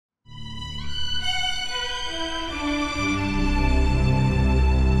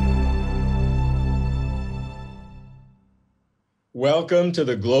Welcome to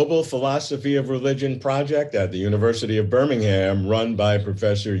the Global Philosophy of Religion project at the University of Birmingham, run by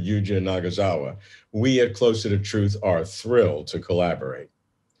Professor Yujin Nagasawa. We at Closer to Truth are thrilled to collaborate.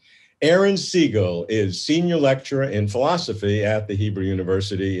 Aaron Segal is Senior Lecturer in Philosophy at the Hebrew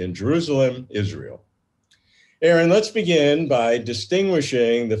University in Jerusalem, Israel. Aaron, let's begin by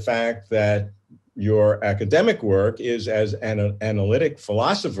distinguishing the fact that your academic work is as an analytic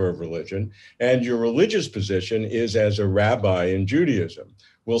philosopher of religion, and your religious position is as a rabbi in Judaism.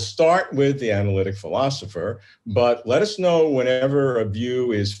 We'll start with the analytic philosopher, but let us know whenever a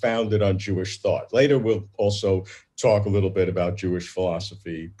view is founded on Jewish thought. Later, we'll also talk a little bit about Jewish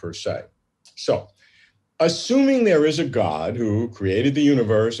philosophy per se. So, assuming there is a God who created the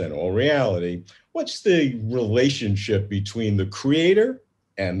universe and all reality, what's the relationship between the creator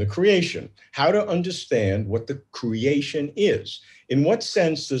and the creation? How to understand what the creation is? In what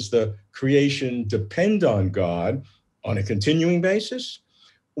sense does the creation depend on God on a continuing basis?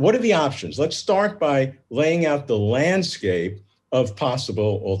 What are the options? Let's start by laying out the landscape of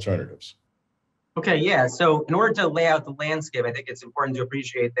possible alternatives. Okay, yeah. So in order to lay out the landscape, I think it's important to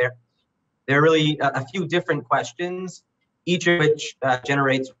appreciate there are really a few different questions, each of which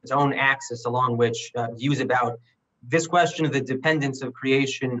generates its own axis along which views about this question of the dependence of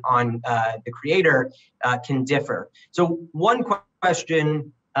creation on the creator can differ. So one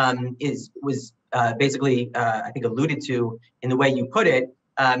question was basically, I think, alluded to in the way you put it,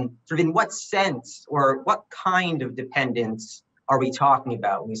 sort of in what sense or what kind of dependence are we talking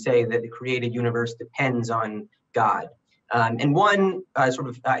about when we say that the created universe depends on God? And one sort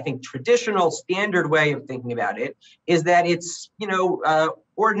of, I think, traditional standard way of thinking about it is that it's,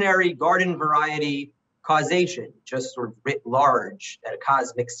 ordinary garden variety causation, just sort of writ large at a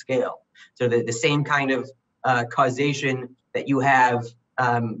cosmic scale. So the same kind of causation that you have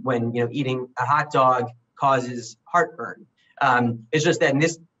when eating a hot dog causes heartburn. It's just that in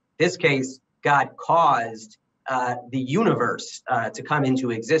this case, God caused the universe to come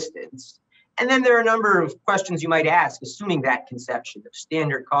into existence. And then there are a number of questions you might ask, assuming that conception of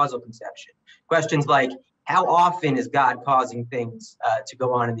standard causal conception. Questions like, how often is God causing things to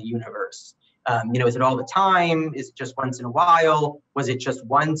go on in the universe? Is it all the time? Is it just once in a while? Was it just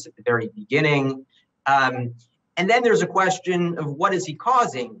once at the very beginning? And then there's a question of what is he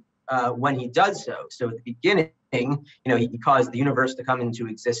causing when he does so? So at the beginning, he caused the universe to come into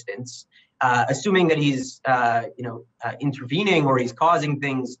existence. Assuming that he's, intervening or he's causing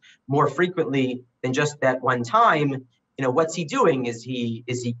things more frequently than just that one time, what's he doing? Is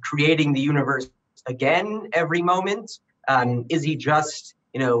he creating the universe again every moment? Is he just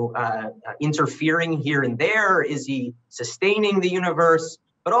interfering here and there? Is he sustaining the universe?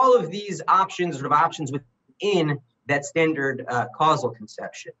 But all of these options, sort of options within that standard causal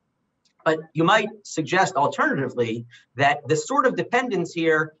conception. But you might suggest alternatively that the sort of dependence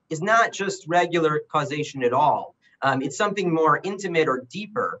here is not just regular causation at all. It's something more intimate or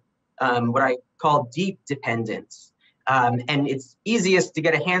deeper, what I call deep dependence. And it's easiest to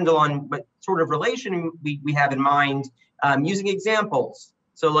get a handle on what sort of relation we have in mind using examples.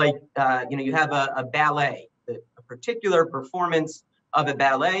 So like, you have a ballet, a particular performance of a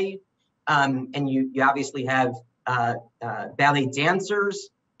ballet, and you obviously have ballet dancers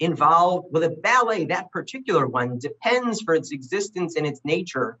involved. With a ballet, that particular one depends for its existence and its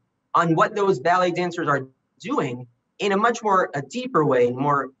nature on what those ballet dancers are doing in a much more a deeper way,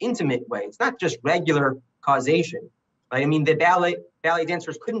 more intimate way. It's not just regular causation, right? I mean, the ballet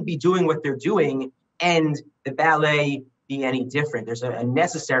dancers couldn't be doing what they're doing and the ballet be any different. There's a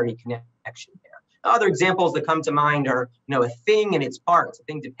necessary connection there. Other examples that come to mind are, a thing and its parts. A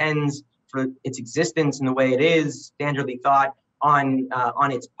thing depends for its existence and the way it is, standardly thought, on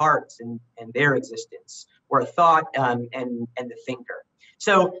its parts and their existence, or a thought and the thinker.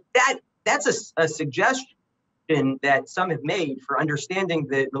 So that's a suggestion that some have made for understanding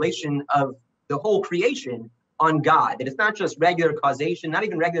the relation of the whole creation on God, that it's not just regular causation, not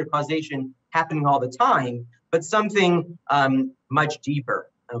even regular causation happening all the time, but something much deeper.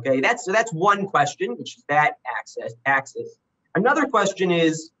 Okay, that's one question, which is that axis. Another question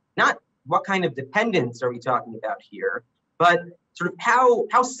is not what kind of dependence are we talking about here, but sort of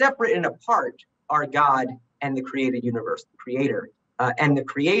how separate and apart are God and the created universe, the creator, and the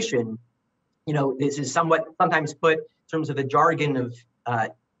creation. This is sometimes put in terms of the jargon of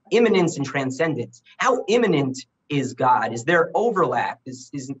immanence and transcendence. How immanent is God? Is there overlap?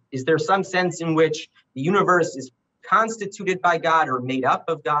 Is there some sense in which the universe is constituted by God or made up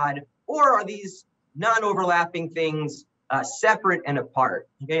of God? Or are these non-overlapping things separate and apart?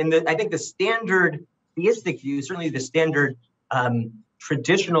 Okay, and I think the standard theistic view, certainly the standard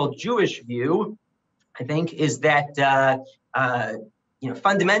traditional Jewish view, I think, is that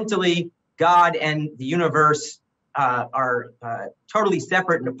fundamentally, God and the universe are totally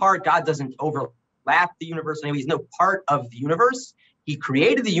separate and apart. God doesn't overlap the universe in any way. He's no part of the universe. He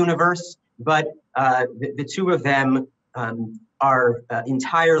created the universe, but the two of them are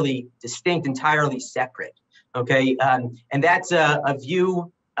entirely distinct, entirely separate. Okay, and that's a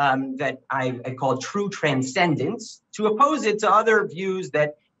view that I call true transcendence, to oppose it to other views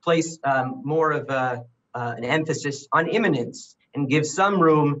that place more of an emphasis on immanence and give some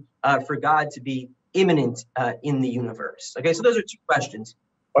room for God to be immanent in the universe. Okay, so those are two questions.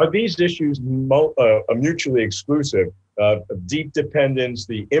 Are these issues mutually exclusive? Deep dependence,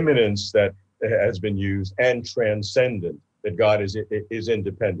 the immanence that has been used, and transcendent, that God is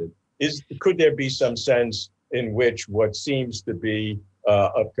independent. Could there be some sense in which what seems to be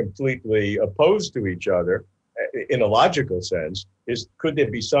completely opposed to each other, in a logical sense, could there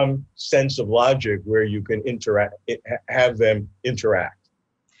be some sense of logic where you can have them interact?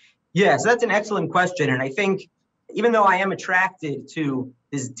 Yes, that's an excellent question. And I think even though I am attracted to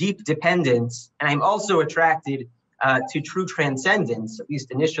this deep dependence, and I'm also attracted to true transcendence, at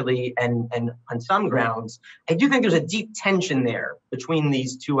least initially and on some grounds, I do think there's a deep tension there between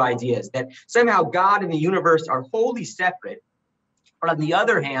these two ideas, that somehow God and the universe are wholly separate. But on the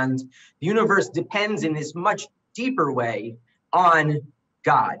other hand, the universe depends in this much deeper way on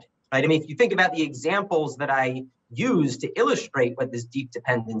God, right? I mean, if you think about the examples that I use to illustrate what this deep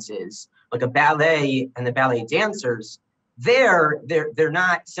dependence is, like a ballet and the ballet dancers, they're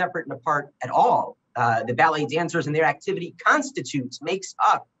not separate and apart at all. The ballet dancers and their activity makes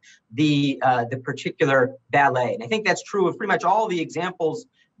up the particular ballet. And I think that's true of pretty much all the examples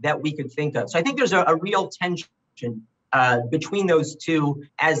that we could think of. So I think there's a real tension between those two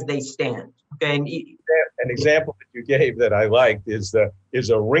as they stand. Okay. And an example that you gave that I liked is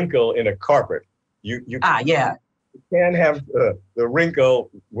a wrinkle in a carpet. You can't have the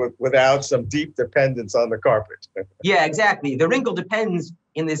wrinkle without some deep dependence on the carpet. Yeah, exactly. The wrinkle depends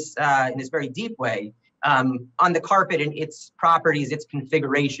in this very deep way on the carpet and its properties, its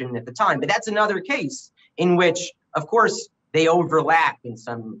configuration at the time. But that's another case in which, of course, they overlap in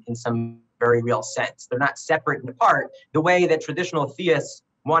some very real sense. They're not separate and apart the way that traditional theists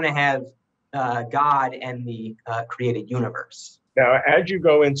want to have God and the created universe. Now, as you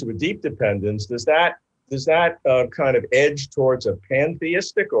go into a deep dependence, does that kind of edge towards a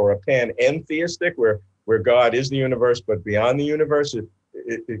pantheistic or a panentheistic, where God is the universe, but beyond the universe?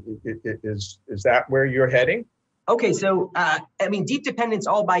 Is that where you're heading? Okay, so deep dependence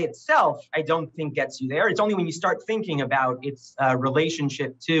all by itself, I don't think gets you there. It's only when you start thinking about its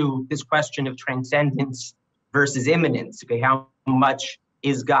relationship to this question of transcendence versus immanence. Okay, how much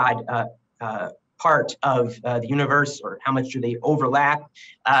is God part of the universe, or how much do they overlap?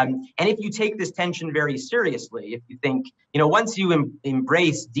 And if you take this tension very seriously, if you think, once you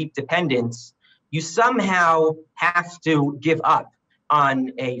embrace deep dependence, you somehow have to give up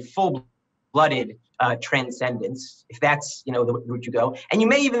on a full-blooded transcendence, if that's the route you go. And you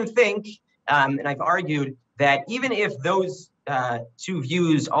may even think, and I've argued, that even if those two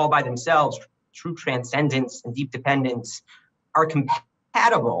views all by themselves, true transcendence and deep dependence, are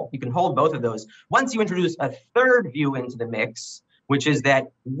compatible, you can hold both of those. Once you introduce a third view into the mix, which is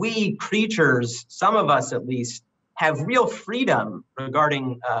that we creatures, some of us at least, have real freedom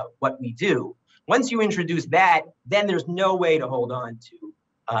regarding what we do. Once you introduce that, then there's no way to hold on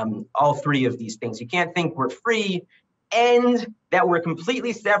to all three of these things. You can't think we're free and that we're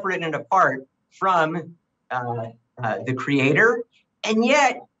completely separate and apart from the creator. And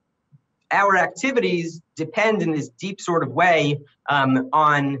yet our activities depend in this deep sort of way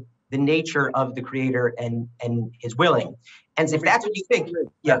on the nature of the creator and his willing. And so if that's what you think,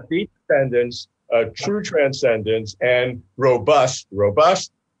 yeah. Deep dependence, true transcendence, and robust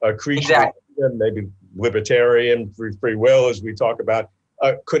creature, exactly. Maybe libertarian, free will, as we talk about.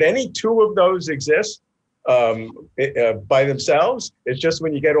 Could any two of those exist by themselves? It's just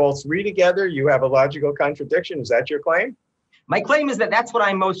when you get all three together, you have a logical contradiction. Is that your claim? My claim is that that's what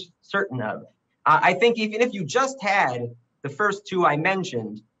I'm most certain of. I think even if you just had the first two I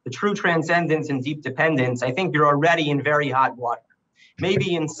mentioned, the true transcendence and deep dependence, I think you're already in very hot water.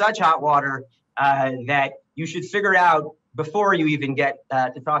 Maybe in such hot water that you should figure out before you even get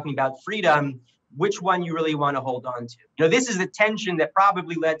to talking about freedom, which one you really want to hold on to. This is the tension that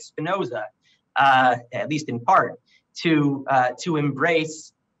probably led Spinoza, at least in part, to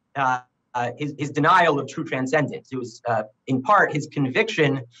embrace his denial of true transcendence. It was in part his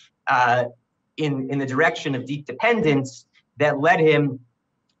conviction in the direction of deep dependence that led him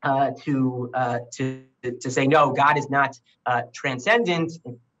to say, no, God is not transcendent.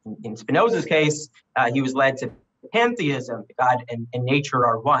 In Spinoza's case, he was led to pantheism, God and nature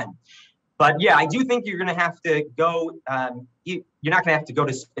are one. But yeah, I do think you're going to have to go, you're not going to have to go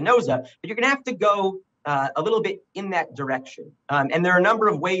to Spinoza, but you're going to have to go a little bit in that direction. And there are a number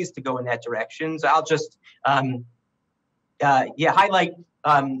of ways to go in that direction. So I'll just, highlight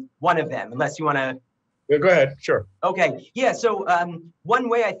one of them, unless you want to. Yeah, go ahead. Sure. Okay. Yeah. So one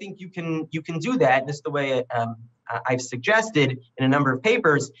way I think you can do that, this is the way I've suggested in a number of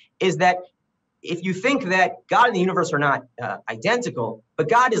papers, is that if you think that God and the universe are not identical, but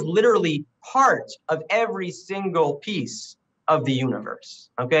God is literally part of every single piece of the universe,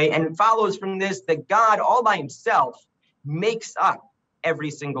 okay? And it follows from this that God all by himself makes up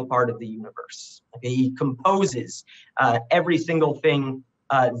every single part of the universe. Okay? He composes every single thing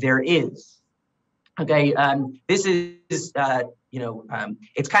there is. Okay, this is, it's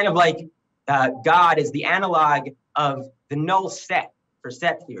kind of like God is the analog of the null set for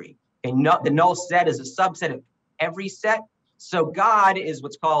set theory. Okay, the null set is a subset of every set. So God is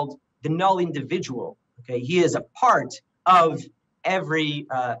what's called the null individual. Okay, he is a part of every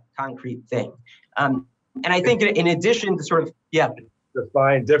concrete thing. And I think in addition to sort of, the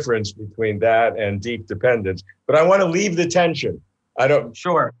fine difference between that and deep dependence. But I want to leave the tension.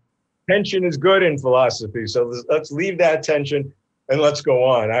 Sure. Tension is good in philosophy. So let's leave that tension and let's go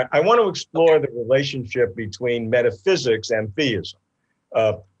on. I want to explore the relationship between metaphysics and theism.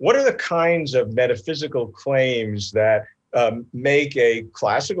 What are the kinds of metaphysical claims that make a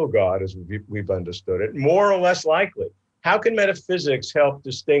classical God, as we've understood it, more or less likely? How can metaphysics help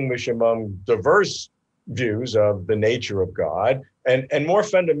distinguish among diverse views of the nature of God? And more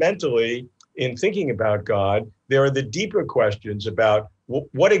fundamentally, in thinking about God, there are the deeper questions about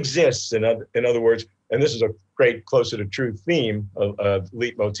what exists, in other words, and this is a great closer to truth theme, a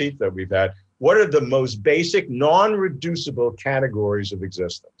leitmotif that we've had. What are the most basic, non-reducible categories of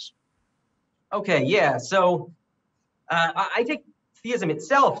existence? Okay, yeah. So I take theism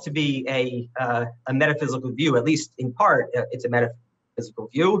itself to be a metaphysical view, at least in part, it's a metaphysical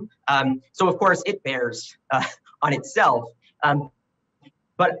view. So of course it bears on itself.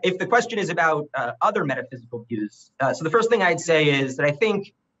 But if the question is about other metaphysical views, so the first thing I'd say is that I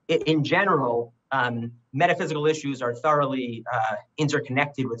think in general, metaphysical issues are thoroughly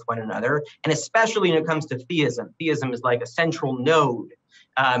interconnected with one another, and especially when it comes to theism. Theism is like a central node.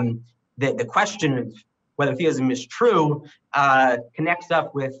 The question of whether theism is true connects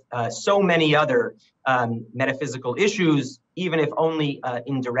up with so many other metaphysical issues, even if only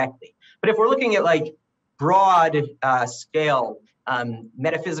indirectly. But if we're looking at like broad scale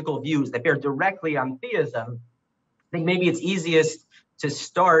metaphysical views that bear directly on theism, I think maybe it's easiest to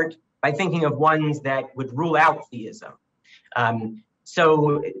start by thinking of ones that would rule out theism.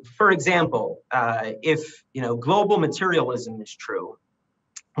 So, for example, if global materialism is true,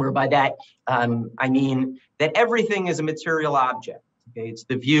 where by that I mean that everything is a material object. Okay, it's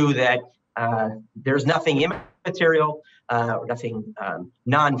the view that there's nothing immaterial or nothing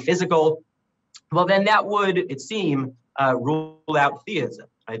non-physical. Well, then that would, it seem, rule out theism,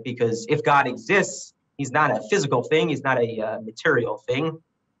 right? Because if God exists, he's not a physical thing, he's not a material thing.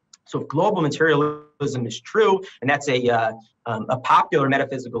 So if global materialism is true, and that's a popular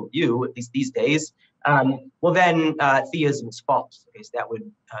metaphysical view, at least these days, well then theism is false. Okay, so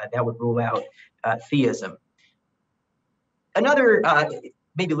that would rule out theism. Another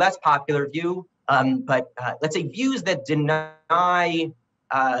maybe less popular view, but let's say views that deny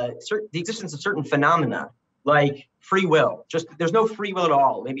the existence of certain phenomena, like free will. Just there's no free will at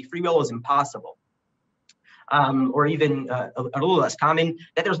all. Maybe free will is impossible. Or even a little less common,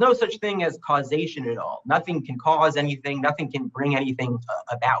 that there's no such thing as causation at all. Nothing can cause anything, nothing can bring anything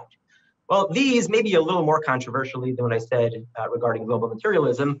about. Well, these may be a little more controversially than what I said regarding global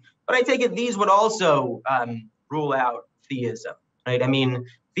materialism, but I take it these would also rule out theism, right? I mean,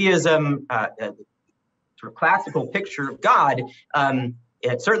 theism, sort of classical picture of God,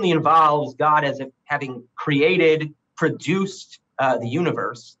 it certainly involves God as having created, produced the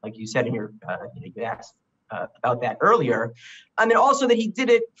universe, like you said in your, you asked about that earlier, and also that he did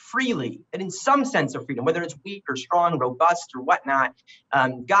it freely, and in some sense of freedom, whether it's weak or strong, robust or whatnot,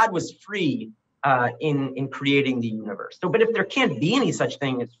 God was free in creating the universe. So, but if there can't be any such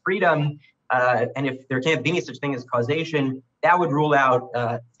thing as freedom, and if there can't be any such thing as causation, that would rule out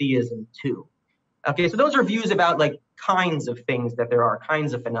theism too. Okay, so those are views about like kinds of things that there are,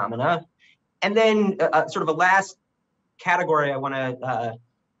 kinds of phenomena. And then sort of a last category I want to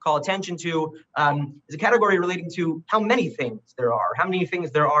call attention to is a category relating to how many things there are, how many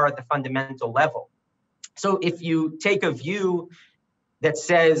things there are at the fundamental level. So if you take a view that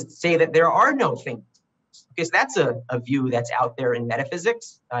say that there are no things, because that's a view that's out there in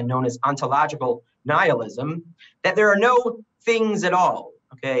metaphysics, known as ontological nihilism, that there are no things at all.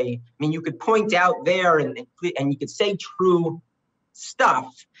 Okay, I mean, you could point out there and you could say true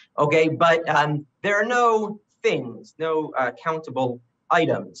stuff. Okay, but there are no things, no countable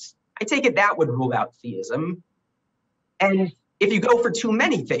items. I take it that would rule out theism. And if you go for too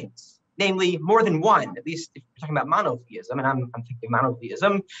many things, namely more than one, at least if you're talking about monotheism, and I'm thinking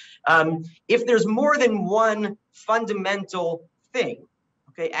monotheism, if there's more than one fundamental thing,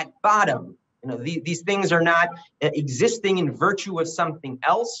 okay, at bottom, these things are not existing in virtue of something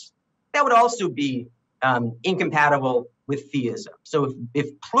else, that would also be incompatible with theism. So if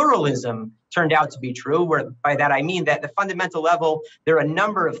pluralism turned out to be true, where by that I mean that at the fundamental level there are a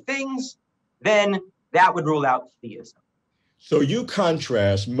number of things, then that would rule out theism. So you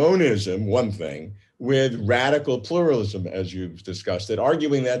contrast monism, one thing, with radical pluralism, as you've discussed it,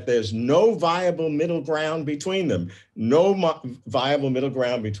 arguing that there's no viable middle ground between them, viable middle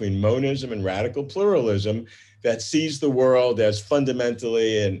ground between monism and radical pluralism that sees the world as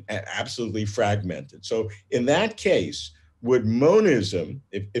fundamentally and absolutely fragmented. So in that case, would monism,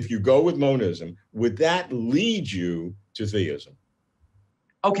 if you go with monism, would that lead you to theism?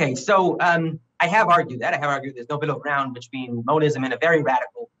 Okay, so I have argued that. I have argued there's no middle ground between monism and a very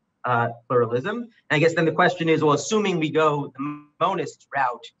radical pluralism. And I guess then the question is, well, assuming we go the monist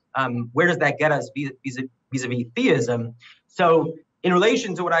route, where does that get us vis-a-vis theism? So in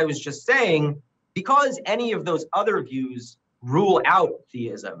relation to what I was just saying, because any of those other views rule out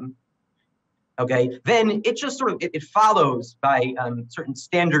theism, okay, then it just sort of, it follows by certain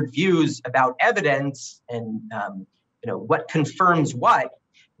standard views about evidence and what confirms what,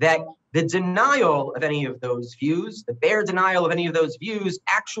 that the denial of any of those views, the bare denial of any of those views,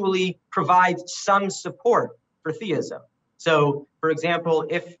 actually provides some support for theism. So, for example,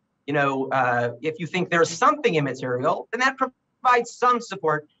 if you think there's something immaterial, then that provides some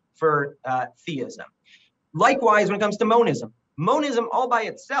support for theism. Likewise, when it comes to monism, monism all by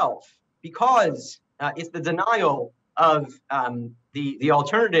itself, because it's the denial of the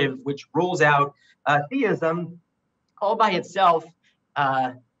alternative which rules out theism, all by itself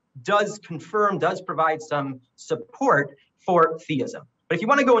does provide some support for theism. But if you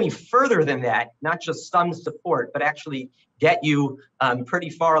want to go any further than that, not just some support, but actually get you pretty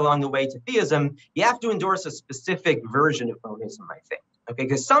far along the way to theism, you have to endorse a specific version of monism, I think. Okay,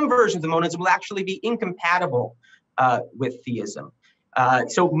 because some versions of monism will actually be incompatible with theism.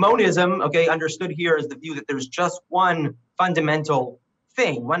 So monism, okay, understood here as the view that there's just one fundamental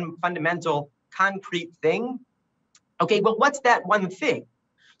thing, one fundamental concrete thing. Okay, well, what's that one thing?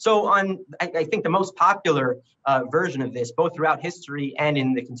 So I think the most popular version of this, both throughout history and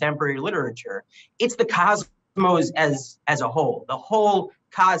in the contemporary literature, it's the cosmos as a whole. The whole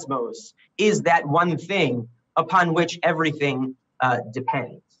cosmos is that one thing upon which everything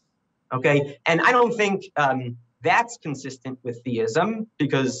depends. Okay, and I don't think that's consistent with theism,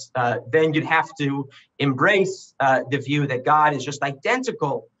 because then you'd have to embrace the view that God is just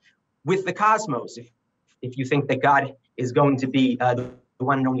identical with the cosmos. If you think that God is going to be the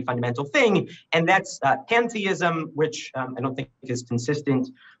one and only fundamental thing, and that's pantheism, which I don't think is consistent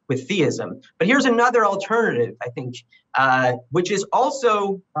with theism. But here's another alternative, I think, which is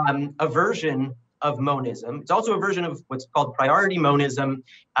also a version of monism. It's also a version of what's called priority monism,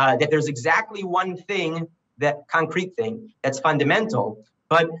 that there's exactly one thing, that concrete thing, that's fundamental,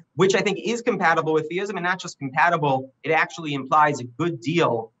 but which I think is compatible with theism, and not just compatible, it actually implies a good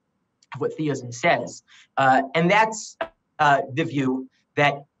deal of what theism says. And that's the view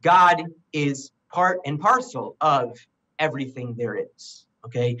that God is part and parcel of everything there is,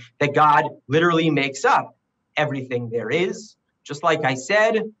 okay? That God literally makes up everything there is. Just like I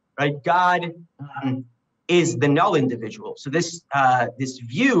said, right, God is the null individual. So this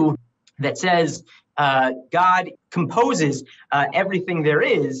view that says God composes everything there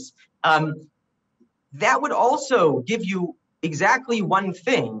is, that would also give you exactly one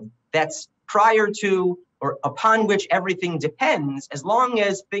thing that's prior to or upon which everything depends, as long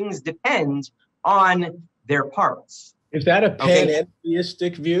as things depend on their parts. Is that a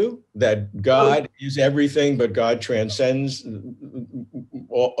panentheistic view, that God is everything, but God transcends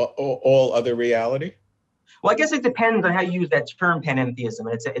all other reality? Well, I guess it depends on how you use that term, panentheism.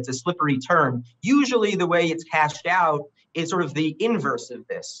 And it's a slippery term. Usually the way it's cashed out is sort of the inverse of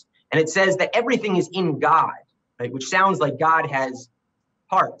this. And it says that everything is in God, right? Which sounds like God has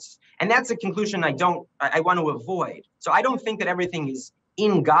parts. And that's a conclusion I want to avoid. So I don't think that everything is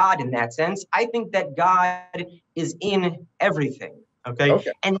in God in that sense. I think that God is in everything, okay?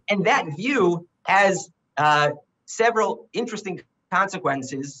 And that view has several interesting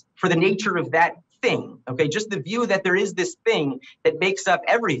consequences for the nature of that thing, okay? Just the view that there is this thing that makes up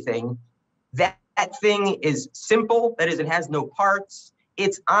everything, that that thing is simple, that is, it has no parts.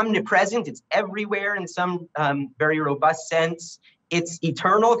 It's omnipresent, it's everywhere in some very robust sense. It's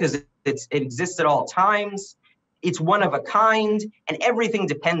eternal because it exists at all times. It's one of a kind, and everything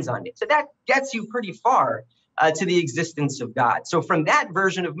depends on it. So that gets you pretty far to the existence of God. So from that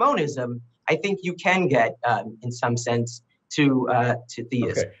version of monism, I think you can get, in some sense, to theism.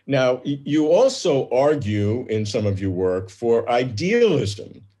 Okay. Now, you also argue in some of your work for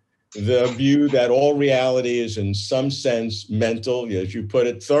idealism, the view that all reality is in some sense mental, as you put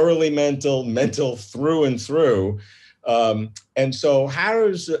it, thoroughly mental through and through. And so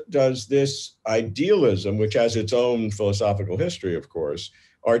how does this idealism, which has its own philosophical history, of course,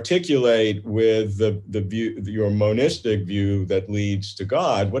 articulate with the view, your monistic view that leads to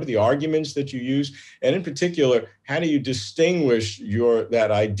God? What are the arguments that you use? And in particular, how do you distinguish that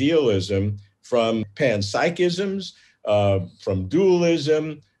idealism from panpsychisms, from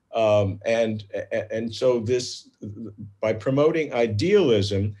dualism? And so this, by promoting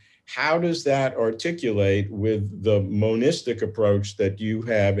idealism, how does that articulate with the monistic approach that you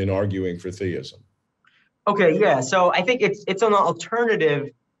have in arguing for theism? Okay, yeah. So I think it's an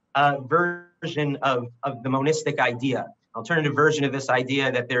alternative version of the monistic idea, alternative version of this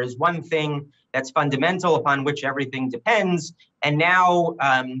idea that there is one thing that's fundamental upon which everything depends. And now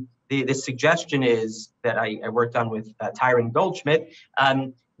the suggestion is that I worked on with Tyrone Goldschmidt,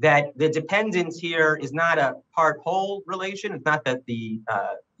 that the dependence here is not a part-whole relation. It's not that the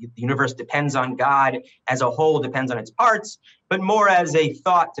universe depends on God as a whole, depends on its parts, but more as a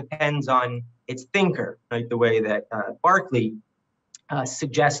thought depends on its thinker, right? The way that Berkeley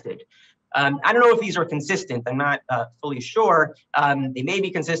suggested. I don't know if these are consistent. I'm not fully sure. They may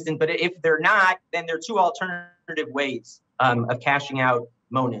be consistent, but if they're not, then there are two alternative ways of cashing out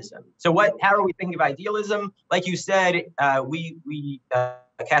monism. So how are we thinking of idealism? Like you said, we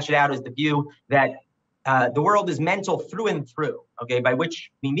cash it out as the view that the world is mental through and through, okay? By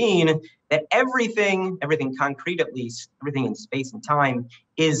which we mean that everything concrete at least, everything in space and time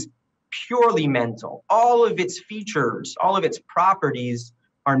is purely mental. All of its features, all of its properties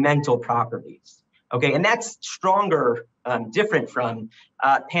are mental properties, okay? And that's stronger, different from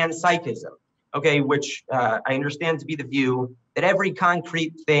panpsychism, okay? Which I understand to be the view that every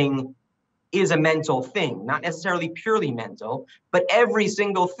concrete thing is a mental thing, not necessarily purely mental, but every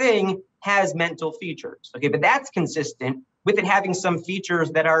single thing has mental features, okay? But that's consistent with it having some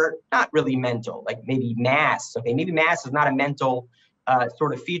features that are not really mental, like maybe mass, okay? Maybe mass is not a mental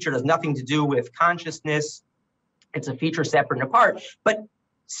sort of feature, has nothing to do with consciousness. It's a feature separate and apart, but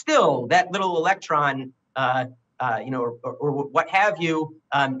still that little electron, or what have you,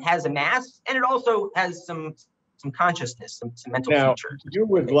 has a mass, and it also has some consciousness, some mental features. You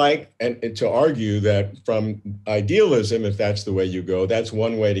would like to argue that from idealism, if that's the way you go, that's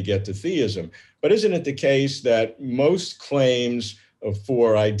one way to get to theism. But isn't it the case that most claims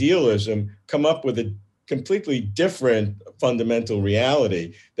for idealism come up with a completely different fundamental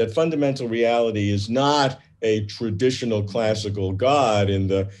reality, that fundamental reality is not a traditional classical God in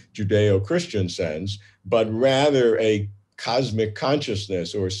the Judeo-Christian sense, but rather a cosmic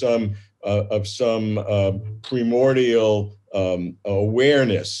consciousness or some primordial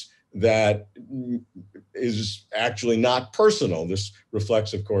awareness that is actually not personal. This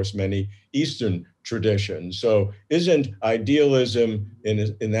reflects, of course, many Eastern traditions. So isn't idealism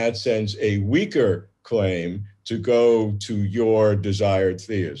in that sense a weaker claim to go to your desired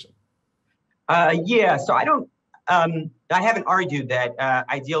theism? Yeah, so I haven't argued that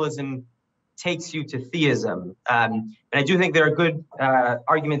idealism takes you to theism. And I do think there are good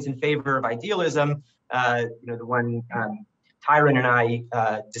arguments in favor of idealism. The one Tyrone and I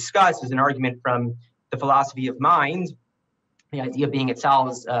discussed is an argument from the philosophy of mind, the idea being it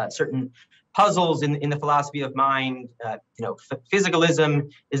solves certain puzzles in the philosophy of mind.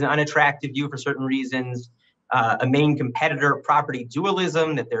 Physicalism is an unattractive view for certain reasons. A main competitor property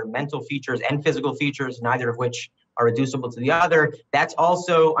dualism, that there are mental features and physical features, neither of which are reducible to the other. That's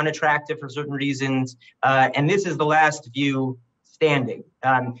also unattractive for certain reasons. And this is the last view standing.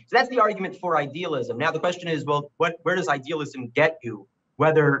 So that's the argument for idealism. Now the question is, well, where does idealism get you,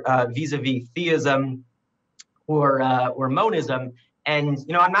 whether vis-a-vis theism or monism? And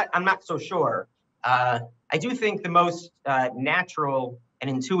I'm not so sure. I do think the most natural and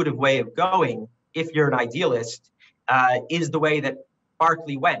intuitive way of going, if you're an idealist, is the way that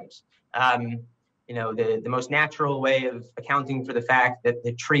Berkeley went. The most natural way of accounting for the fact that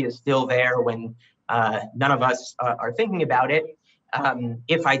the tree is still there when none of us are thinking about it.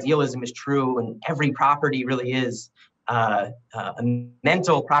 If idealism is true and every property really is a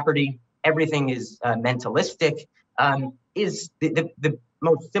mental property, everything is mentalistic, is the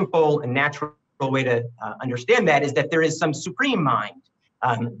most simple and natural way to understand that is that there is some supreme mind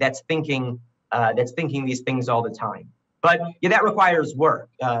that's thinking these things all the time. But yeah, that requires work,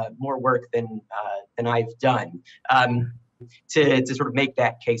 more work than I've done to sort of make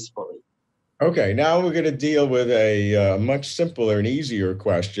that case fully. Okay, now we're going to deal with a much simpler and easier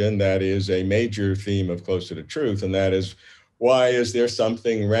question that is a major theme of Closer to Truth, and that is, why is there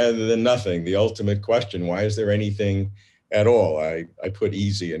something rather than nothing? The ultimate question, why is there anything at all? I put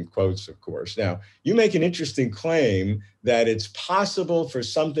easy in quotes, of course. Now, you make an interesting claim that it's possible for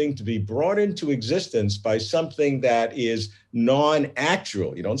something to be brought into existence by something that is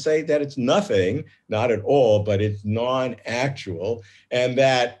non-actual. You don't say that it's nothing, not at all, but it's non-actual, and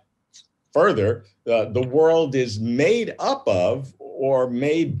that further, the world is made up of or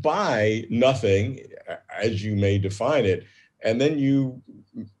made by nothing, as you may define it. And then you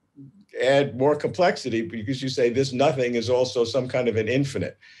add more complexity because you say this nothing is also some kind of an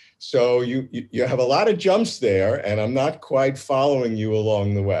infinite. So you have a lot of jumps there, and I'm not quite following you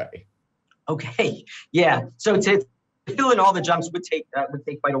along the way. Okay, yeah. So to fill in all the jumps would take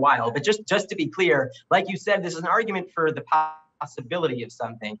quite a while. But just to be clear, like you said, this is an argument for the possibility of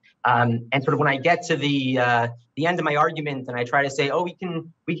something, and sort of when I get to the end of my argument and I try to say, oh, we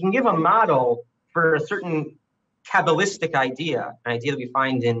can give a model for a certain Kabbalistic idea, an idea that we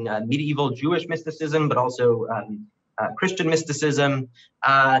find in medieval Jewish mysticism, but also Christian mysticism,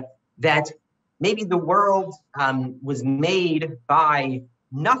 that maybe the world was made by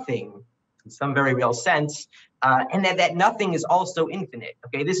nothing in some very real sense, and that nothing is also infinite.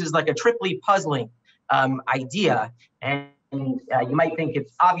 Okay, this is like a triply puzzling idea, and you might think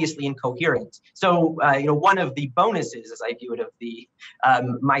it's obviously incoherent. So, one of the bonuses, as I view it, of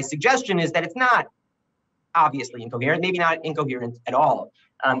my suggestion is that it's not obviously incoherent, maybe not incoherent at all.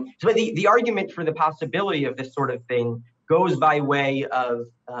 So the argument for the possibility of this sort of thing goes by way of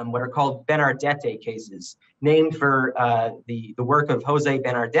what are called Benardete cases, named for the work of Jose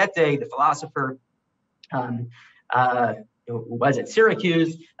Benardete, the philosopher who was at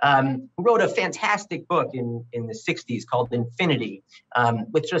Syracuse, who wrote a fantastic book in the 60s called Infinity,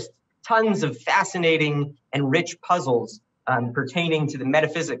 with just tons of fascinating and rich puzzles pertaining to the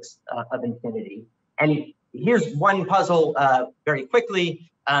metaphysics of infinity. And here's one puzzle very quickly.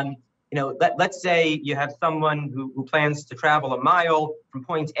 Let's say you have someone who plans to travel a mile from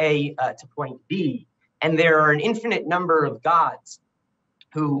point A to point B, and there are an infinite number of gods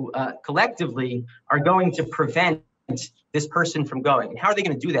who collectively are going to prevent this person from going. And how are they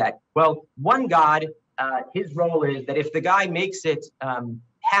going to do that? Well, one god, his role is that if the guy makes it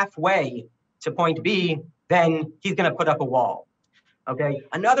halfway to point B, then he's going to put up a wall. Okay.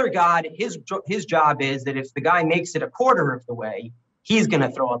 Another god, his job is that if the guy makes it a quarter of the way, he's going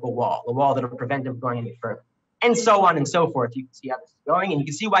to throw up a wall that will prevent him going any further, and so on and so forth. You can see how this is going, and you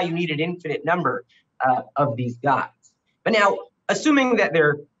can see why you need an infinite number of these gods. But now, assuming that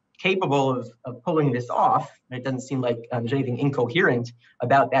they're capable of pulling this off, and it doesn't seem like there's anything incoherent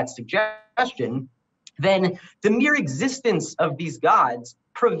about that suggestion, then the mere existence of these gods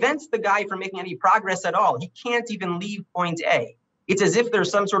prevents the guy from making any progress at all. He can't even leave point A. It's as if there's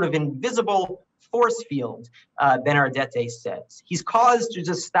some sort of invisible force field, Benardete says. He's caused to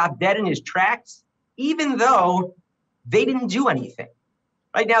just stop dead in his tracks, even though they didn't do anything.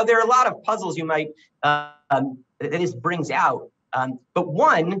 Right now, there are a lot of puzzles you might, that this brings out. But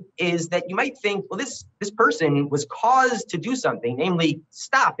one is that you might think, well, this person was caused to do something, namely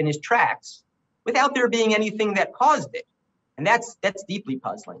stop in his tracks, without there being anything that caused it. And that's deeply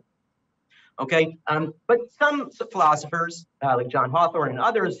puzzling. Okay, but some philosophers, like John Hawthorne and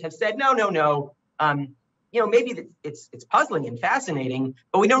others, have said, no. Maybe it's puzzling and fascinating,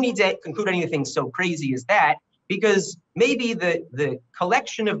 but we don't need to conclude anything so crazy as that, because maybe the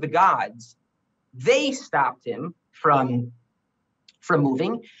collection of the gods, they stopped him from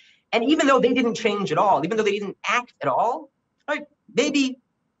moving, and even though they didn't change at all, even though they didn't act at all, right? Maybe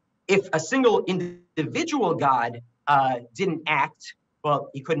if a single individual god didn't act,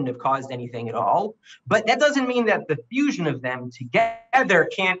 well, he couldn't have caused anything at all. But that doesn't mean that the fusion of them together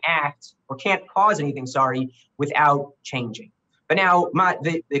can't act or can't cause anything, without changing. But now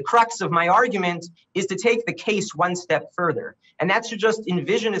the crux of my argument is to take the case one step further. And that's to just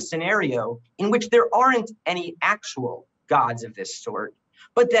envision a scenario in which there aren't any actual gods of this sort,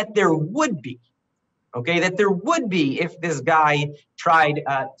 but that there would be. Okay, that there would be if this guy tried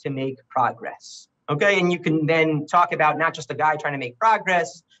to make progress. Okay, and you can then talk about not just a guy trying to make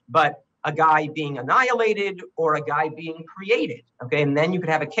progress, but a guy being annihilated or a guy being created. Okay, and then you could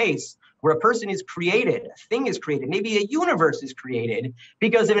have a case where a person is created, a thing is created, maybe a universe is created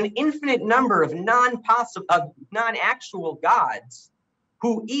because of an infinite number of non-actual gods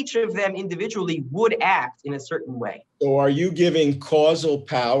who each of them individually would act in a certain way. So are you giving causal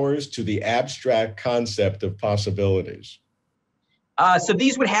powers to the abstract concept of possibilities? So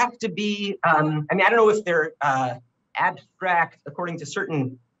these would have to be, I mean, I don't know if they're abstract according to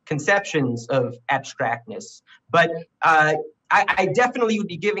certain conceptions of abstractness, but I definitely would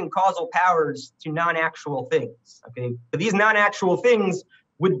be giving causal powers to non-actual things, okay? But these non-actual things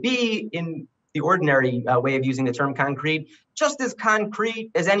would be, in the ordinary way of using the term concrete, just as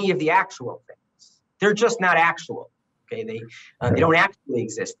concrete as any of the actual things. They're just not actual. Okay, they don't actually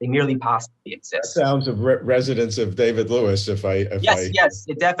exist. They merely possibly exist. That sounds of resonance of David Lewis. Yes,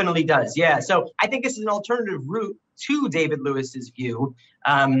 it definitely does. Yeah. So I think this is an alternative route to David Lewis's view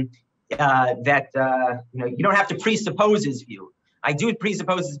that you don't have to presuppose his view. I do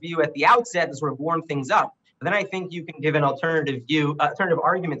presuppose his view at the outset to sort of warm things up. But then I think you can give an alternative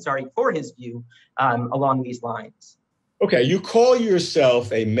argument, for his view along these lines. Okay, you call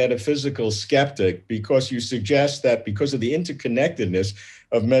yourself a metaphysical skeptic because you suggest that because of the interconnectedness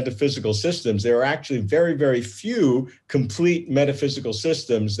of metaphysical systems, there are actually very, very few complete metaphysical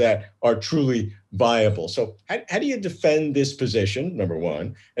systems that are truly viable. So how do you defend this position, number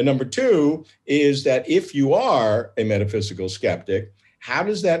one? And number two is that if you are a metaphysical skeptic, how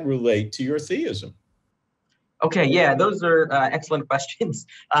does that relate to your theism? Okay, yeah, those are excellent questions,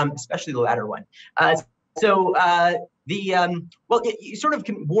 especially the latter one. You sort of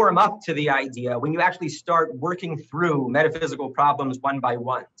can warm up to the idea when you actually start working through metaphysical problems one by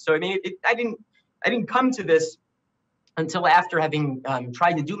one. So I mean, I didn't come to this until after having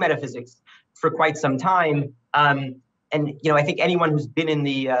tried to do metaphysics for quite some time. And I think anyone who's been in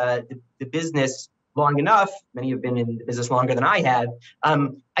the business long enough, many have been in the business longer than I have,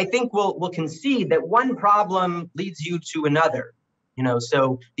 I think will concede that one problem leads you to another.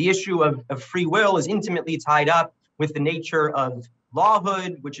 So the issue of free will is intimately tied up with the nature of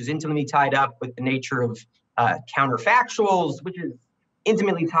lawhood, which is intimately tied up with the nature of counterfactuals, which is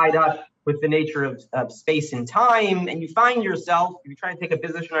intimately tied up with the nature of space and time. And you find yourself, if you try to take a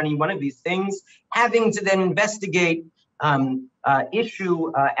position on any one of these things, having to then investigate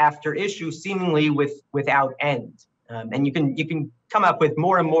issue after issue, seemingly without end. And you can come up with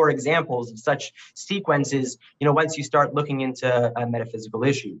more and more examples of such sequences, once you start looking into metaphysical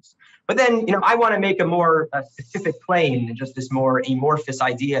issues. But then, I want to make a more specific claim than just this more amorphous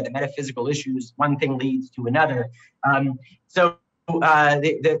idea that metaphysical issues, one thing leads to another. The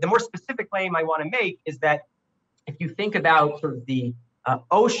more specific claim I want to make is that if you think about sort of the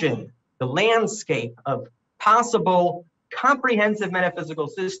ocean, the landscape of possible comprehensive metaphysical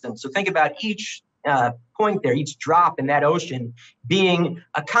systems. So think about each point there, each drop in that ocean being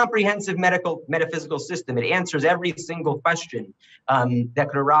a comprehensive metaphysical system. It answers every single question that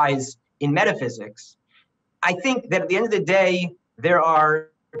could arise in metaphysics. I think that at the end of the day, there are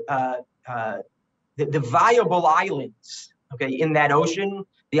the viable islands, in that ocean,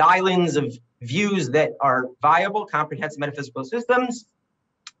 the islands of views that are viable, comprehensive metaphysical systems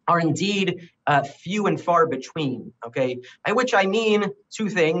are indeed few and far between, by which I mean two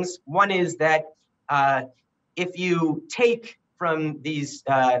things. One is that if you take from these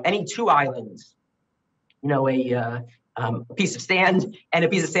any two islands, a piece of sand and a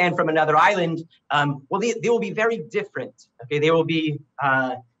piece of sand from another island, they will be very different. They will be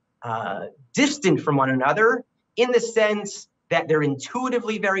distant from one another in the sense that they're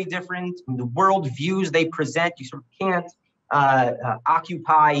intuitively very different. In the world views they present, you sort of can't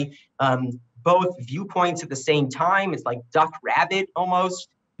occupy both viewpoints at the same time. It's like duck rabbit almost.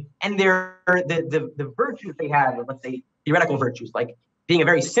 And the virtues they have, let's say theoretical virtues, like being a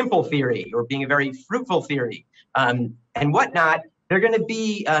very simple theory or being a very fruitful theory and whatnot, they're going to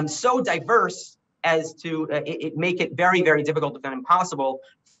be so diverse as to make it very, very difficult, if not impossible,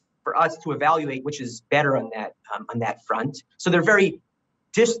 for us to evaluate which is better on that front. So they're very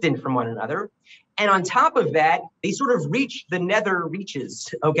distant from one another. And on top of that, they sort of reach the nether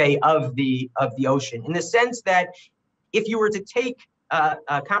reaches, of the ocean, in the sense that if you were to take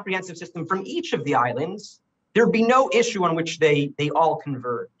a comprehensive system from each of the islands, there'd be no issue on which they all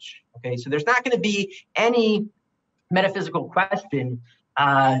converge. So there's not going to be any metaphysical question,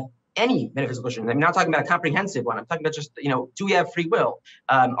 I'm not talking about a comprehensive one. I'm talking about just, do we have free will?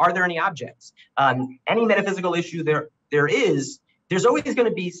 Are there any objects? Any metaphysical issue there is, there's always going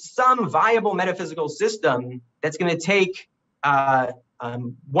to be some viable metaphysical system that's going to take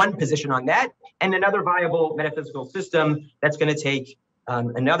one position on that, and another viable metaphysical system that's going to take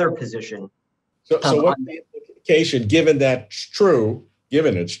another position. So what's the implication, given it's true,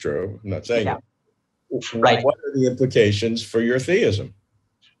 I'm not saying it, right. What are the implications for your theism?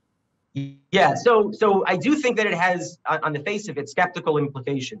 Yeah, so I do think that it has, on the face of it, skeptical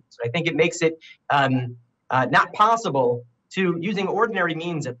implications. I think it makes it not possible to, using ordinary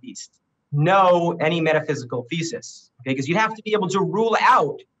means at least, know any metaphysical thesis. Okay, because you'd have to be able to rule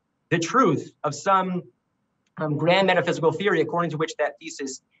out the truth of some grand metaphysical theory according to which that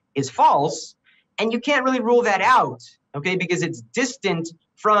thesis is false, and you can't really rule that out. Okay, because it's distant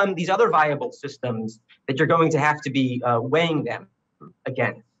from these other viable systems that you're going to have to be weighing them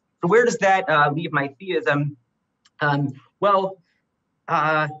against. So where does that leave my theism? Well,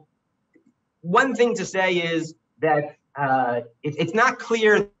 one thing to say is that it's not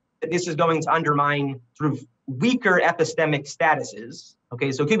clear that this is going to undermine sort of weaker epistemic statuses.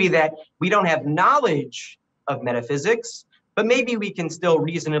 Okay, so it could be that we don't have knowledge of metaphysics, but maybe we can still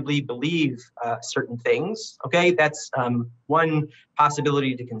reasonably believe certain things. Okay, that's one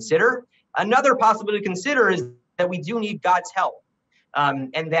possibility to consider. Another possibility to consider is that we do need God's help.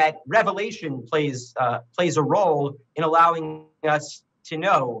 And that revelation plays a role in allowing us to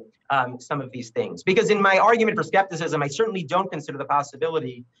know some of these things. Because in my argument for skepticism, I certainly don't consider the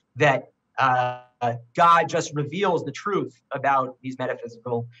possibility that God just reveals the truth about these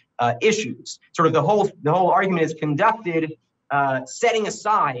metaphysical issues. Sort of the whole argument is conducted setting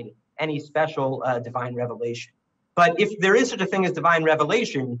aside any special divine revelation. But if there is such a thing as divine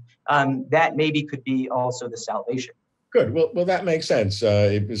revelation, that maybe could be also the salvation. Good. Well, that makes sense.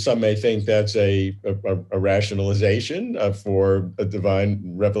 Some may think that's a rationalization for a divine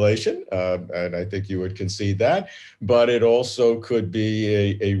revelation, and I think you would concede that. But it also could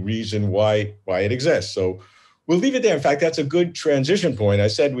be a reason why it exists. So we'll leave it there. In fact, that's a good transition point. I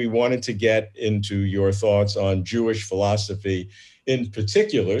said we wanted to get into your thoughts on Jewish philosophy in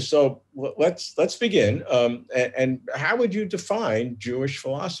particular. So let's begin. And how would you define Jewish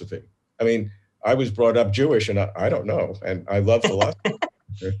philosophy? I mean, I was brought up Jewish, and I don't know, and I love philosophy.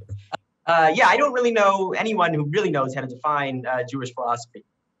 Yeah, I don't really know anyone who really knows how to define Jewish philosophy.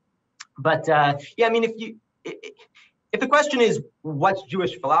 But yeah, I mean, if the question is what's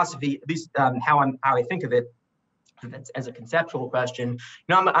Jewish philosophy, at least how I think of it, as a conceptual question,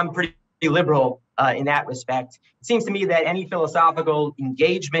 I'm pretty liberal in that respect. It seems to me that any philosophical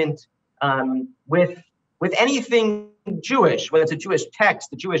engagement with anything Jewish, whether it's a Jewish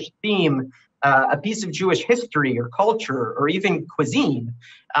text, a Jewish theme, a piece of Jewish history or culture, or even cuisine,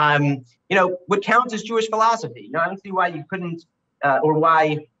 would count as Jewish philosophy. I don't see why you couldn't, or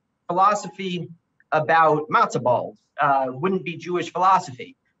why philosophy about matzo balls wouldn't be Jewish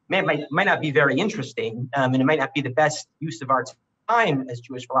philosophy. It might not be very interesting, and it might not be the best use of our time as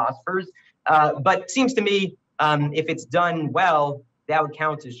Jewish philosophers, but it seems to me if it's done well, that would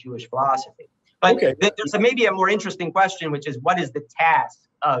count as Jewish philosophy. But okay, there's maybe a more interesting question, which is what is the task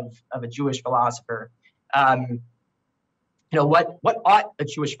of a Jewish philosopher? What ought a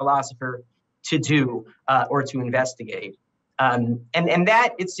Jewish philosopher to do or to investigate? And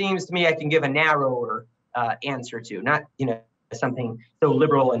that, it seems to me, I can give a narrower answer to, not something so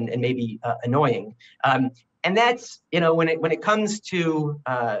liberal and maybe annoying. And that's when it comes to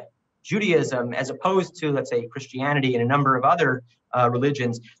Judaism, as opposed to, let's say, Christianity and a number of other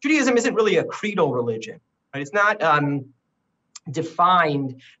religions, Judaism isn't really a creedal religion. Right? It's not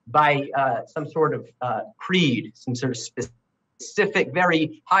defined by some sort of creed, some sort of specific,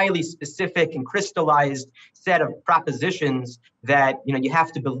 very highly specific and crystallized set of propositions that you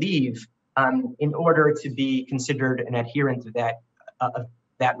have to believe in order to be considered an adherent of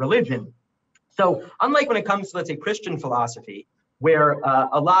that religion. So unlike when it comes to, let's say, Christian philosophy, where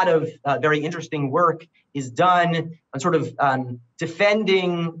a lot of very interesting work is done on sort of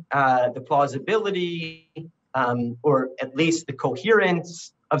defending the plausibility or at least the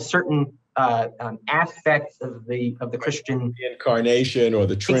coherence of certain aspects of the Christian incarnation or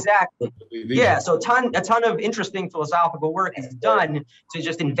the Trinity. Exactly. Yeah. So a ton of interesting philosophical work is done to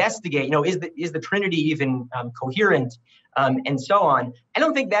just investigate. Is the Trinity even coherent, and so on. I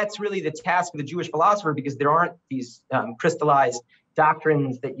don't think that's really the task of the Jewish philosopher, because there aren't these crystallized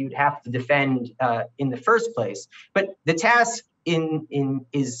doctrines that you'd have to defend in the first place. But the task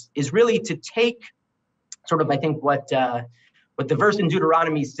is really to take sort of, I think, what the verse in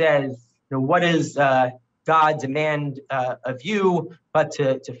Deuteronomy says. What is God demand of you, but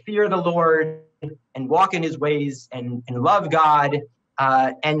to fear the Lord and walk in His ways and love God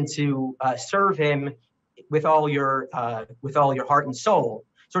and to serve Him with all your heart and soul.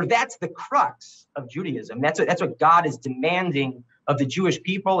 Sort of that's the crux of Judaism. That's what God is demanding of the Jewish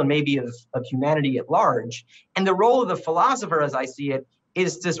people and maybe of humanity at large. And the role of the philosopher, as I see it,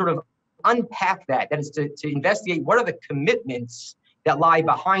 is to sort of unpack that. That is to investigate what are the commitments that lie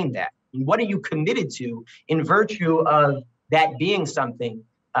behind that. And what are you committed to in virtue of that being something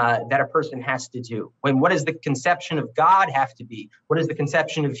that a person has to do? What does the conception of God have to be? What does the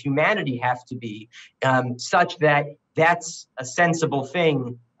conception of humanity have to be, such that that's a sensible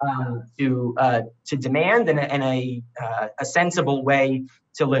thing to demand and a sensible way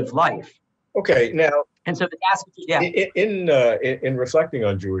to live life? Okay, now, and so the task, yeah. In reflecting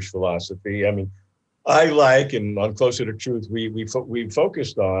on Jewish philosophy, I mean, I like, and on Closer to Truth, we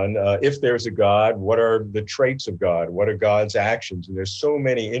focused on if there's a God, what are the traits of God? What are God's actions? And there's so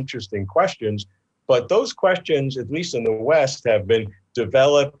many interesting questions, but those questions, at least in the West, have been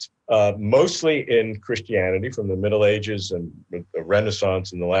developed mostly in Christianity from the Middle Ages and the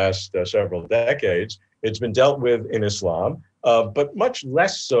Renaissance in the last several decades. It's been dealt with in Islam, but much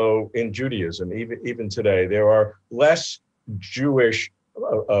less so in Judaism. Even today, there are less Jewish.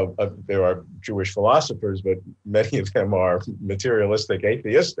 There are Jewish philosophers, but many of them are materialistic,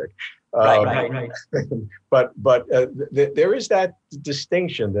 atheistic. Right. But there is that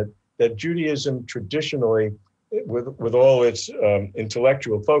distinction that Judaism traditionally, with all its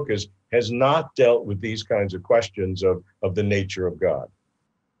intellectual focus, has not dealt with these kinds of questions of the nature of God.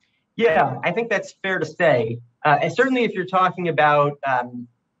 Yeah, I think that's fair to say. And certainly if you're talking about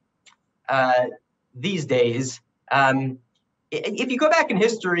these days, if you go back in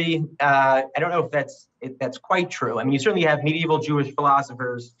history, I don't know if that's quite true. I mean, you certainly have medieval Jewish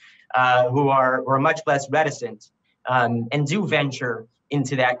philosophers who are much less reticent and do venture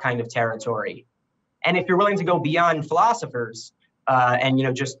into that kind of territory. And if you're willing to go beyond philosophers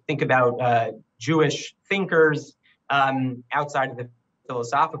and just think about Jewish thinkers outside of the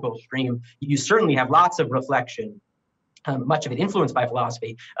philosophical stream, you certainly have lots of reflection. Much of it influenced by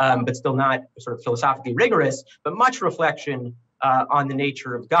philosophy, but still not sort of philosophically rigorous, but much reflection on the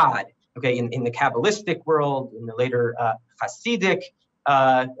nature of God. Okay, in the Kabbalistic world, in the later Hasidic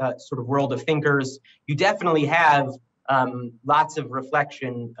sort of world of thinkers, you definitely have lots of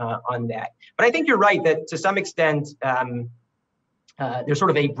reflection on that. But I think you're right that to some extent, there's sort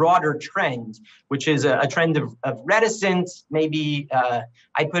of a broader trend, which is a trend of reticence. Maybe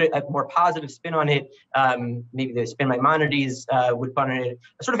I put a more positive spin on it. Maybe the spin Maimonides would put on it,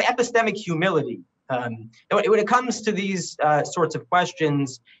 a sort of epistemic humility. When it comes to these sorts of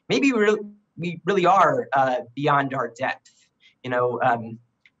questions, maybe we really are beyond our depth.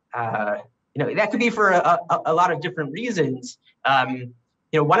 That could be for a lot of different reasons.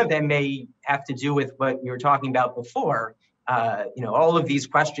 One of them may have to do with what we were talking about before. All of these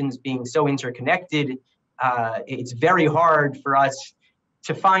questions being so interconnected, it's very hard for us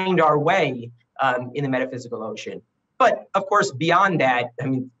to find our way in the metaphysical ocean. But of course, beyond that, I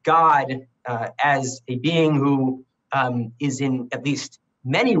mean, God as a being who is in at least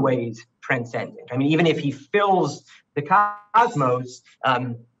many ways transcendent. I mean, even if he fills the cosmos,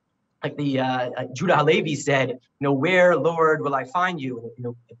 like the Judah Halevi said, where, Lord, will I find you?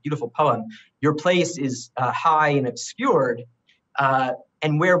 A beautiful poem. Your place is high and obscured,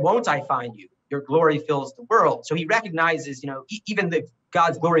 and where won't I find you? Your glory fills the world. So he recognizes, even that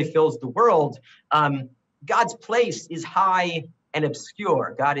God's glory fills the world, God's place is high and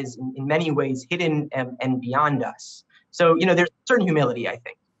obscure. God is in many ways hidden and beyond us. So, there's a certain humility, I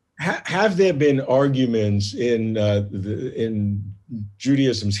think. Have there been arguments in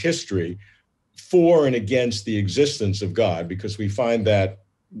Judaism's history for and against the existence of God? Because we find that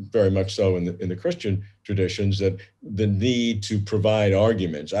very much so in the Christian traditions, that the need to provide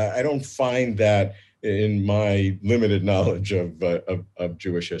arguments. I don't find that in my limited knowledge of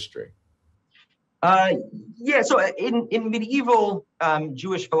Jewish history. So in medieval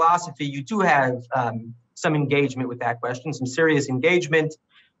Jewish philosophy, you do have some engagement with that question, some serious engagement,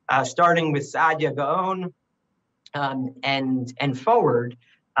 starting with Saadia Gaon and forward.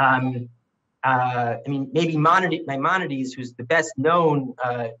 Maybe Maimonides, who's the best known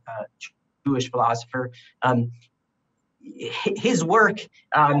Jewish philosopher, his work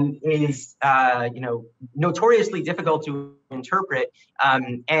is notoriously difficult to interpret,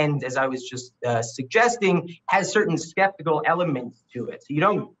 and as I was just suggesting, has certain skeptical elements to it. So you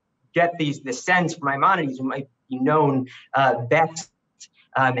don't get the sense from Maimonides, who might be known best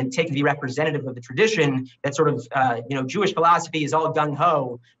and take the representative of the tradition, that sort of Jewish philosophy is all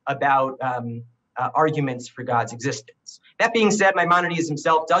gung-ho about arguments for God's existence. That being said, Maimonides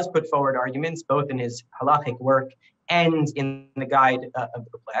himself does put forward arguments, both in his halachic work and in the Guide of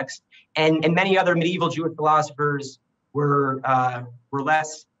the Perplexed, and many other medieval Jewish philosophers were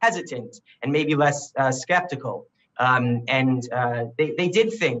less hesitant and maybe less skeptical, and they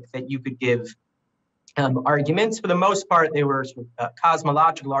did think that you could give arguments. For the most part, they were sort of,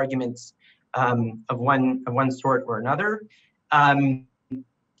 cosmological arguments of one sort or another.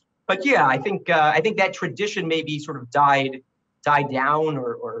 But yeah, I think that tradition maybe sort of died died down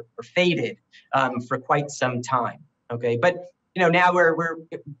or faded for quite some time. Okay, but now we're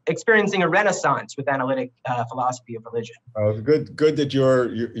experiencing a renaissance with analytic philosophy of religion. Oh, good that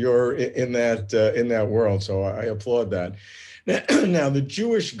you're in that world. So I applaud that. Now, the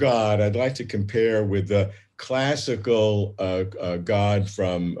Jewish God, I'd like to compare with the classical God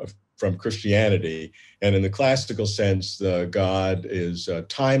from Christianity. And in the classical sense, the God is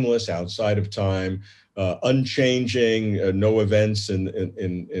timeless, outside of time, unchanging, no events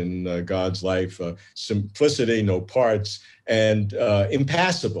in God's life, simplicity, no parts, and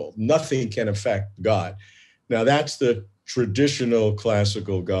impassible. Nothing can affect God. Now, that's the traditional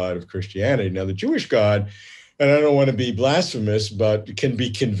classical God of Christianity. Now, the Jewish God, and I don't want to be blasphemous, but can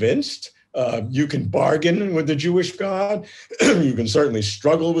be convinced. You can bargain with the Jewish God. You can certainly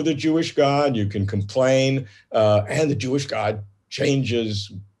struggle with the Jewish God. You can complain. And the Jewish God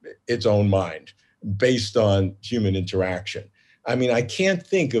changes its own mind based on human interaction. I mean, I can't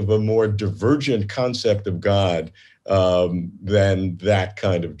think of a more divergent concept of God than that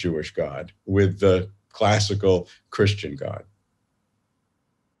kind of Jewish God with the classical Christian God.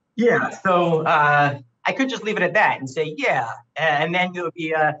 Yeah, so I could just leave it at that and say, yeah, and then it would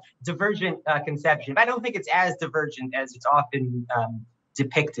be a divergent conception. But I don't think it's as divergent as it's often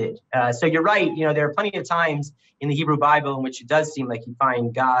depicted. So you're right, there are plenty of times in the Hebrew Bible in which it does seem like you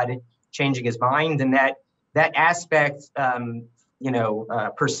find God changing his mind, and that aspect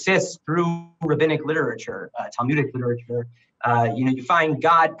persists through rabbinic literature, Talmudic literature. You find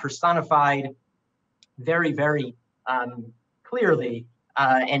God personified very, very clearly,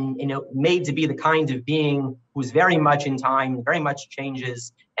 and made to be the kind of being who's very much in time, very much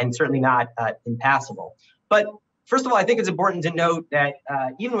changes, and certainly not impassible. But first of all, I think it's important to note that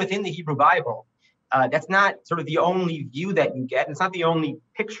even within the Hebrew Bible, that's not sort of the only view that you get. It's not the only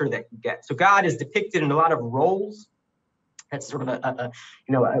picture that you get. So God is depicted in a lot of roles. That's sort of an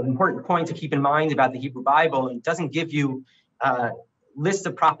important point to keep in mind about the Hebrew Bible. It doesn't give you lists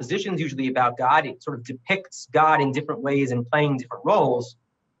of propositions usually about God. It sort of depicts God in different ways and playing different roles.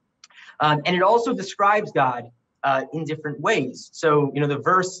 And it also describes God in different ways. So, the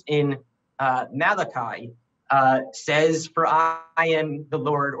verse in Malachi says, "For I am the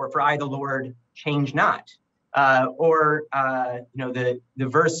Lord," or "For I, the Lord, change not." Or the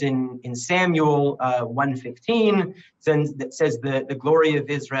verse in Samuel 1:15 that says the glory of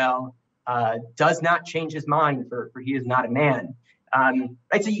Israel does not change his mind, for he is not a man.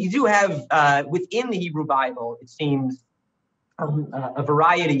 Right, so you do have within the Hebrew Bible, it seems, a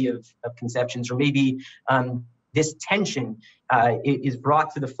variety of conceptions, or maybe this tension is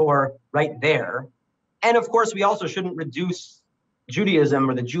brought to the fore right there. And of course, we also shouldn't reduce Judaism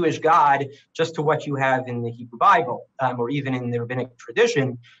or the Jewish God just to what you have in the Hebrew Bible, or even in the rabbinic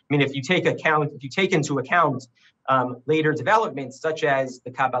tradition. I mean, if you take into account later developments such as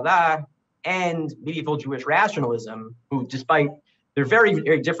the Kabbalah and medieval Jewish rationalism, who, despite their very,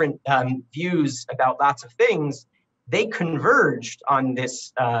 very different views about lots of things, they converged on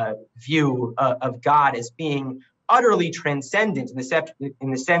this view of God as being utterly transcendent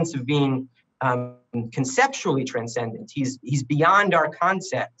in the sense of being conceptually transcendent. He's beyond our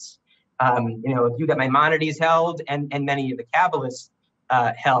concepts. A view that Maimonides held and many of the Kabbalists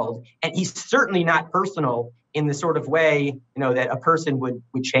held, and he's certainly not personal in the sort of way that a person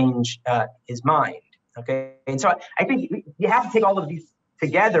would change his mind. Okay, and so I think you have to take all of these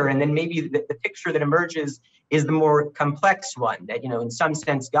together, and then maybe the picture that emerges is the more complex one. That in some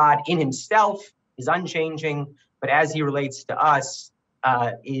sense, God in himself is unchanging, but as he relates to us,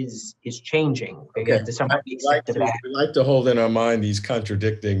 is changing. Okay. We like to hold in our mind these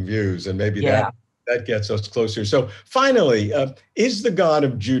contradicting views, and maybe that gets us closer. So finally, is the God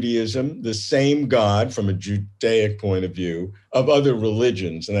of Judaism the same God from a Judaic point of view of other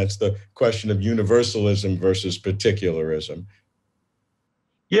religions? And that's the question of universalism versus particularism.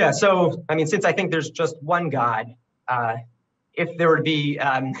 Yeah, so I mean, since I think there's just one God, if there would be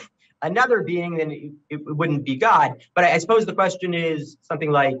another being, then it wouldn't be God. But I suppose the question is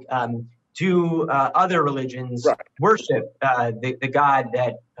something like, do other religions worship the God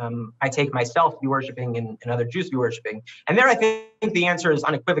that I take myself to be worshiping and other Jews to be worshiping? And there I think the answer is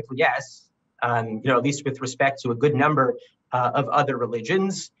unequivocally yes, at least with respect to a good number of other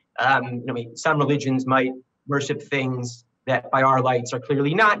religions. Some religions might worship things that by our lights are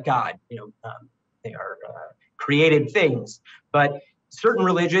clearly not God. They are created things. But certain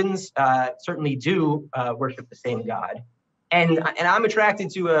religions certainly do worship the same God. And I'm attracted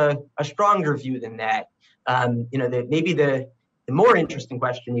to a stronger view than that. That maybe the more interesting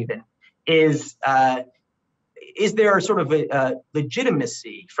question even is, is there sort of a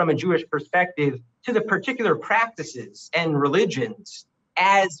legitimacy from a Jewish perspective to the particular practices and religions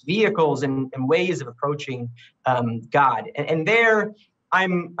as vehicles and ways of approaching God? And there,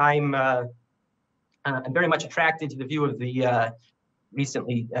 I'm very much attracted to the view of the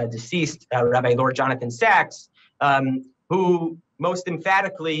recently deceased Rabbi Lord Jonathan Sacks, who most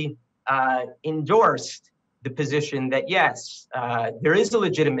emphatically endorsed the position that yes, there is a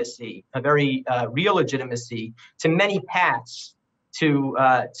legitimacy, a very real legitimacy to many paths to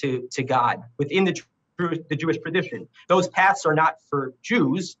God within the Jewish tradition. Those paths are not for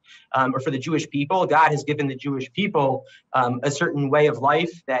Jews or for the Jewish people. God has given the Jewish people a certain way of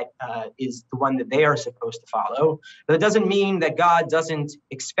life that is the one that they are supposed to follow. But it doesn't mean that God doesn't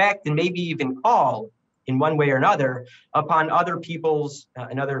expect and maybe even call in one way or another upon other peoples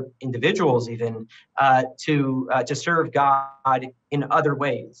and other individuals even to serve God in other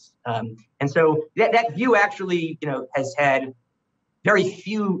ways. And so that view actually, has had very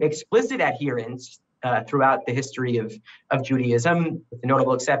few explicit adherents throughout the history of Judaism, with the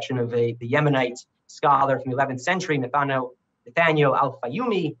notable exception of the Yemenite scholar from the 11th century, Nathaniel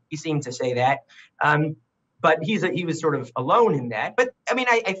al-Fayumi. He seemed to say that. But he was sort of alone in that. But I mean,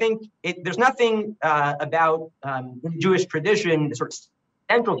 I think there's nothing about the Jewish tradition, sort of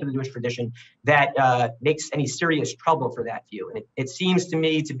central to the Jewish tradition, that makes any serious trouble for that view. And it seems to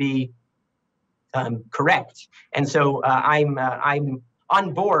me to be correct. And so I'm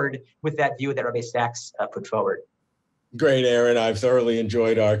on board with that view that Rabbi Sacks put forward. Great, Aaron. I've thoroughly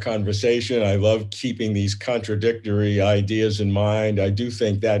enjoyed our conversation. I love keeping these contradictory ideas in mind. I do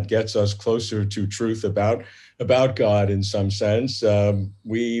think that gets us closer to truth about God in some sense.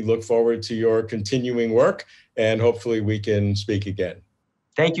 We look forward to your continuing work, and hopefully we can speak again.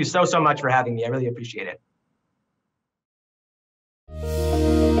 Thank you so much for having me. I really appreciate it.